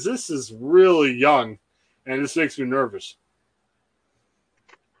because this is really young, and this makes me nervous.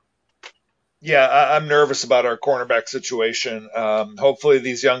 Yeah, I'm nervous about our cornerback situation. Hopefully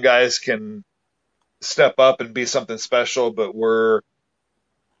these young guys can step up and be something special, but we're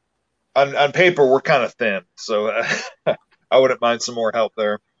on paper, we're kind of thin. So I wouldn't mind some more help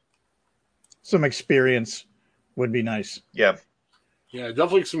there. Some experience would be nice. Yeah. Yeah,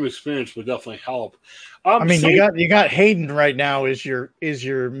 definitely some experience would definitely help. You got Hayden right now is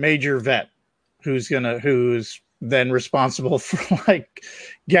your major vet who's then responsible for like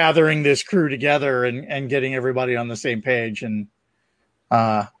gathering this crew together and getting everybody on the same page. And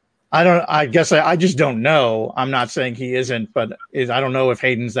I just don't know. I'm not saying he isn't, but I don't know if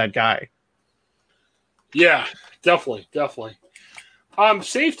Hayden's that guy. Yeah, definitely.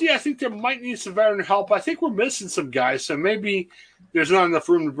 Safety, I think there might need some veteran help. I think we're missing some guys, so maybe there's not enough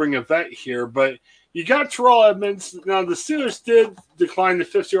room to bring a vet here. But you got Terrell Edmonds. Now, the Steelers did decline the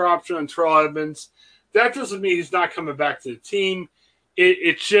fifth-year option on Terrell Edmonds. That doesn't mean he's not coming back to the team.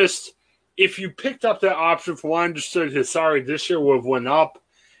 It's just if you picked up that option, from what I understood, his salary this year would have went up.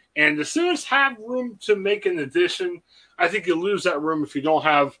 And the Steelers have room to make an addition. I think you lose that room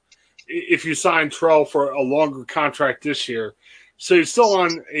if you sign Terrell for a longer contract this year. So he's still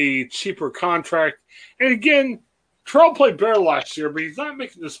on a cheaper contract. And again, Terrell played better last year, but he's not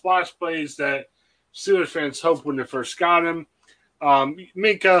making the splash plays that Steelers fans hoped when they first got him.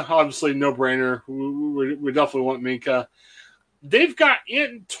 Minka, obviously, no-brainer. We definitely want Minka. They've got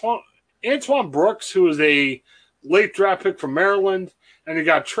Antoine Brooks, who is a late draft pick from Maryland, and they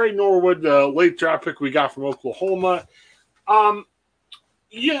got Trey Norwood, the late draft pick we got from Oklahoma.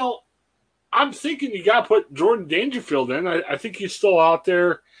 I'm thinking you got to put Jordan Dangerfield in. I think he's still out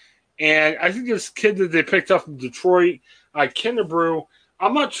there. And I think this kid that they picked up from Detroit, Kennebrew,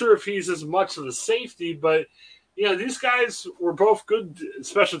 I'm not sure if he's as much of a safety, but, these guys were both good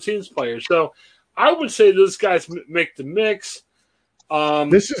special teams players. So I would say those guys make the mix.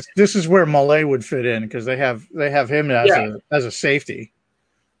 This is where Maulet would fit in because they have him as a safety.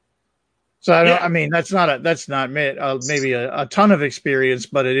 So I mean that's not maybe a ton of experience,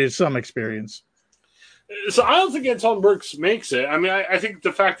 but it is some experience. So I don't think Antoine Brooks makes it. I mean, I think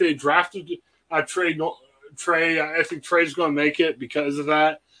the fact that they drafted Trey, I think Trey's going to make it because of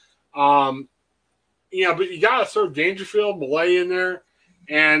that. But you got to throw Dangerfield, Maulet in there,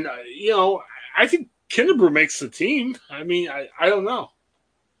 and I think Kennebrew makes the team. I mean, I don't know.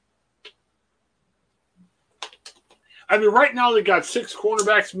 I mean, right now they got 6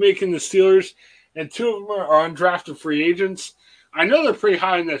 cornerbacks making the Steelers, and 2 of them are undrafted free agents. I know they're pretty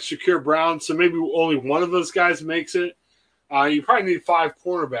high in that Shakir Brown, so maybe only one of those guys makes it. You probably need 5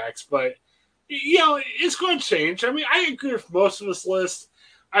 cornerbacks, but it's going to change. I mean, I agree with most of this list.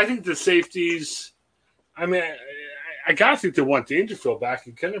 I think the safeties. I mean, I gotta think they want Dangerfield back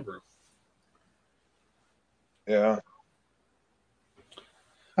in Kennebrew. Yeah.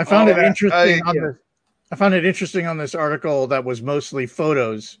 I found it interesting I found it interesting on this article that was mostly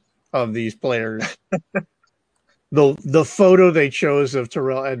photos of these players. The photo they chose of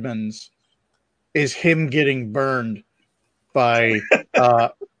Terrell Edmonds is him getting burned by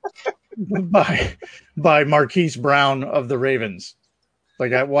by Marquise Brown of the Ravens.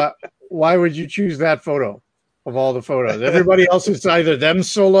 Like, why would you choose that photo of all the photos? Everybody else is either them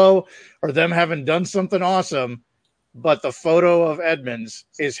solo or them having done something awesome, but the photo of Edmonds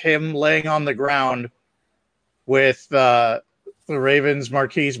is him laying on the ground with the Ravens'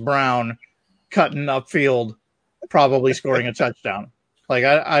 Marquise Brown cutting upfield, probably scoring a touchdown. Like,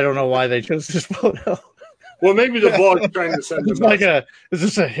 I don't know why they chose this photo. Well, maybe the blog's trying to send them. Is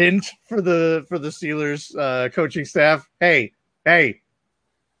this a hint for the Steelers coaching staff? Hey,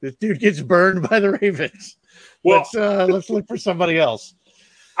 this dude gets burned by the Ravens. Well, let's look for somebody else.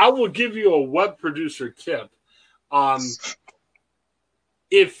 I will give you a web producer tip.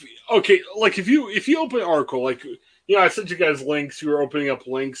 If you open an article, like, you know, I sent you guys links. You were opening up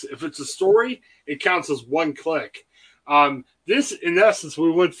links. If it's a story, it counts as one click. This, in essence,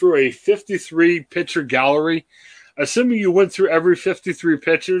 we went through a 53 picture gallery. Assuming you went through every 53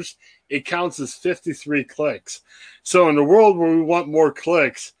 pictures, it counts as 53 clicks. So in the world where we want more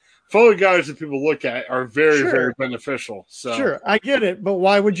clicks, photo galleries that people look at are very, very beneficial. So sure, I get it, but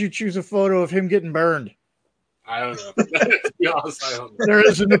why would you choose a photo of him getting burned? I don't know. To be honest, I don't know. There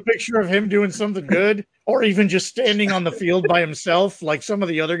isn't a picture of him doing something good, or even just standing on the field by himself, like some of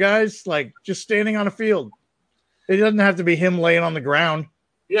the other guys, like just standing on a field. It doesn't have to be him laying on the ground.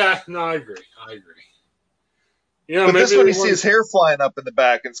 Yeah, no, I agree. You know, but this one, you see his hair flying up in the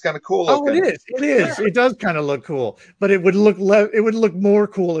back. It's kind of cool looking. Oh, it is. It does kind of look cool, but it would look more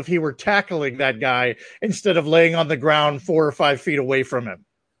cool if he were tackling that guy instead of laying on the ground 4 or 5 feet away from him.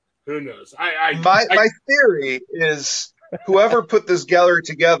 Who knows? My theory is whoever put this gallery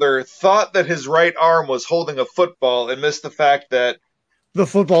together thought that his right arm was holding a football and missed the fact that the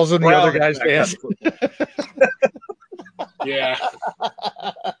football's in the other guy's hand. Yeah.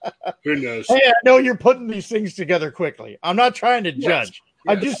 Who knows? Hey, I know you're putting these things together quickly. I'm not trying to judge.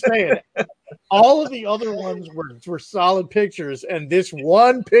 Yes. I'm just saying all of the other ones were solid pictures, and this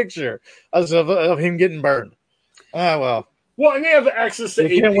one picture of him getting burned. Well, and they have access to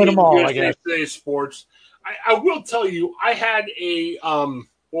you can't win them all, I guess. Today's sports. I will tell you, I had a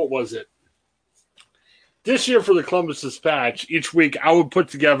what was it? This year for the Columbus Dispatch, each week I would put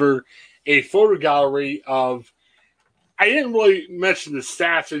together a photo gallery of. I didn't really mention the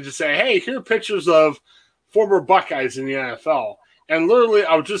stats. I just say, hey, here are pictures of former Buckeyes in the NFL. And literally,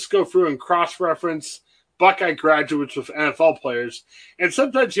 I would just go through and cross-reference Buckeye graduates with NFL players. And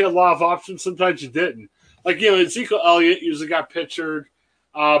sometimes you had a lot of options, sometimes you didn't. Like, you know, Ezekiel Elliott usually got pictured.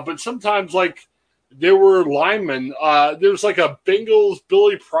 But sometimes, like, there were linemen. There was, like, a Bengals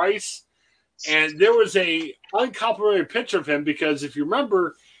Billy Price. And there was a uncomplimentary picture of him because, if you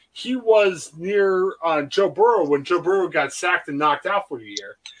remember, he was near Joe Burrow when Joe Burrow got sacked and knocked out for the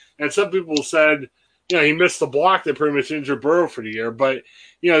year. And some people said, you know, he missed the block that pretty much injured Burrow for the year. But,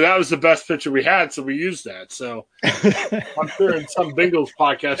 you know, that was the best picture we had, so we used that. So I'm sure in some Bengals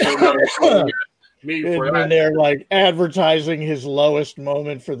podcast, me for that. And they're, like, advertising his lowest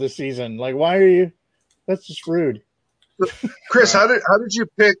moment for the season. Like, why are you – that's just rude. Chris, how did you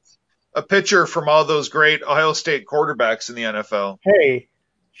pick a picture from all those great Ohio State quarterbacks in the NFL? Hey –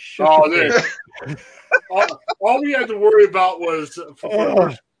 all we had to worry about was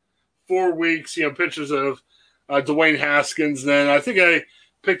for 4 weeks, you know, pictures of Dwayne Haskins. Then I think I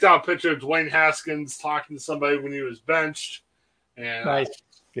picked out a picture of Dwayne Haskins talking to somebody when he was benched. And nice.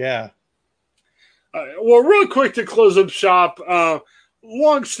 Yeah. Well, real quick to close up shop,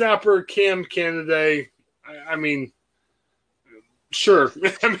 long snapper Cam Canada. I mean, sure.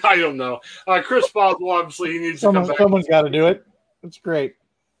 I don't know. Chris Boswell, obviously, he needs to come back. Someone's got to do it. That's great.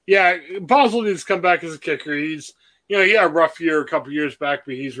 Yeah, Boswell needs to come back as a kicker. He's, you know, he had a rough year a couple years back,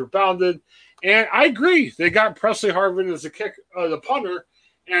 but he's rebounded. And I agree. They got Presley Harvin as the punter.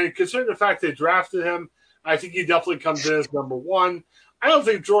 And considering the fact they drafted him, I think he definitely comes in as number one. I don't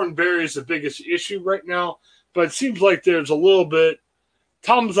think Jordan Berry is the biggest issue right now, but it seems like there's a little bit.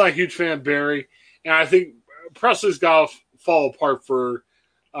 Tom's not a huge fan of Berry, and I think Presley's got to fall apart for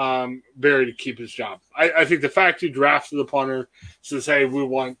Berry to keep his job. I think the fact he drafted the punter says, hey, we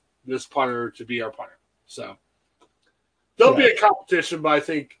want this punter to be our punter. So there'll be a competition, but I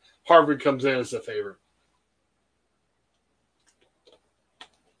think Harvard comes in as a favorite.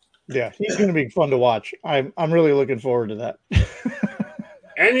 Yeah, he's going to be fun to watch. I'm really looking forward to that.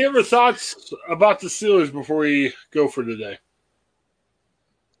 Any other thoughts about the Steelers before we go for today?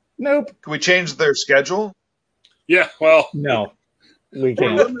 Nope. Can we change their schedule? Yeah, well, No, we we're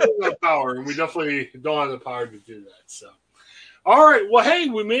can't. limited on power, and we definitely don't have the power to do that. So, all right. Well, hey,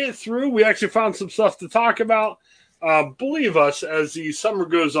 we made it through. We actually found some stuff to talk about. Believe us, as the summer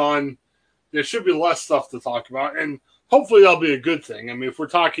goes on, there should be less stuff to talk about, and hopefully that'll be a good thing. I mean, if we're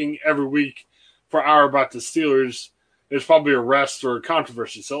talking every week for an hour about the Steelers, there's probably a rest or a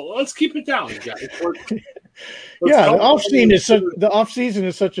controversy. So let's keep it down, guys. Yeah, the off season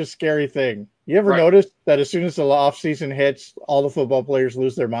is such a scary thing. You ever notice that as soon as the off season hits, all the football players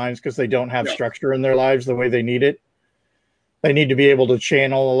lose their minds because they don't have structure in their lives the way they need it? They need to be able to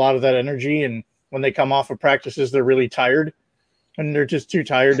channel a lot of that energy, and when they come off of practices, they're really tired, and they're just too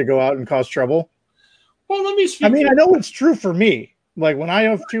tired to go out and cause trouble. Well, let me speak. I mean, I know it's true for me. Like when I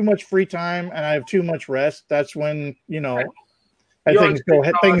have too much free time and I have too much rest, that's when, things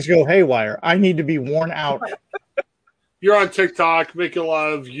go haywire. I need to be worn out. You're on TikTok making a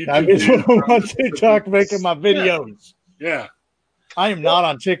lot of YouTube videos. I'm on TikTok making my videos. Yeah. I am not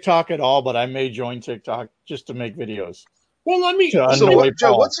on TikTok at all, but I may join TikTok just to make videos. Well, let me. So,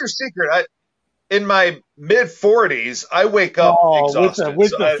 Joe, what's your secret? In my mid-40s, I wake up exhausted.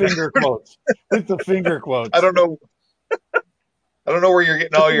 With the finger quotes. With the finger quotes. I don't know where you're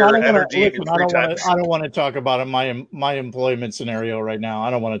getting all your energy and your free time. I don't want to talk about my employment scenario right now. I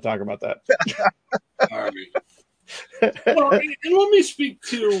don't want to talk about that. All right. Well, and let me speak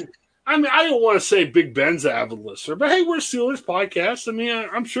to. I mean, I don't want to say Big Ben's an avid listener, but hey, we're a Steelers podcast. I mean,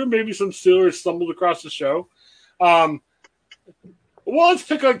 I'm sure maybe some Steelers stumbled across the show. Well, let's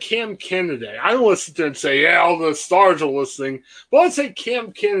pick on Cam Kennedy. I don't want to sit there and say, yeah, all the stars are listening. But let's say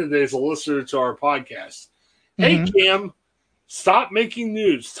Cam Kennedy is a listener to our podcast. Hey, Cam, stop making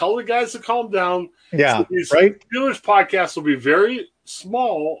news. Tell the guys to calm down. Yeah, so right? Steelers podcast will be very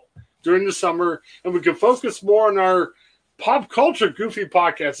small during the summer, and we can focus more on our pop culture goofy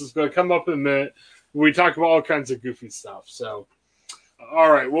podcast. It's going to come up in a minute. We talk about all kinds of goofy stuff. So,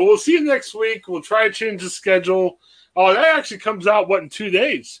 all right. Well, we'll see you next week. We'll try to change the schedule. Oh, that actually comes out, in 2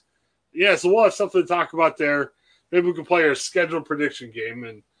 days? Yeah, so we'll have something to talk about there. Maybe we can play our schedule prediction game.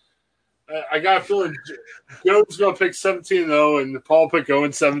 And I got a feeling Joe's going to pick 17-0 and Paul pick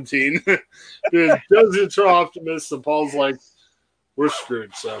 0-17. Joe's an eternal optimist, and Paul's like, we're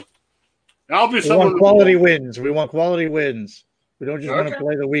screwed. So I'll be someone. We want quality wins. We want quality wins. We don't just want to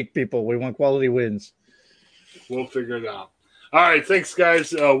play the weak people. We want quality wins. We'll figure it out. All right. Thanks,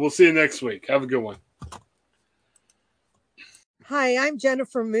 guys. We'll see you next week. Have a good one. Hi, I'm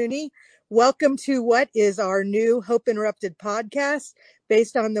Jennifer Mooney. Welcome to what is our new Hope Interrupted podcast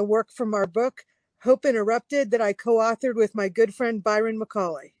based on the work from our book, Hope Interrupted, that I co-authored with my good friend Byron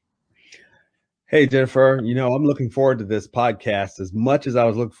McCauley. Hey, Jennifer, I'm looking forward to this podcast as much as I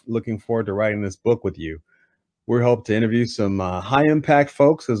was looking forward to writing this book with you. We hope to interview some high-impact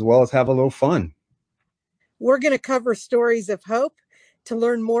folks as well as have a little fun. We're going to cover stories of hope. To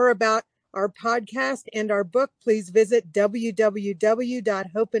learn more about our podcast and our book, please visit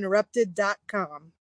www.hopeinterrupted.com.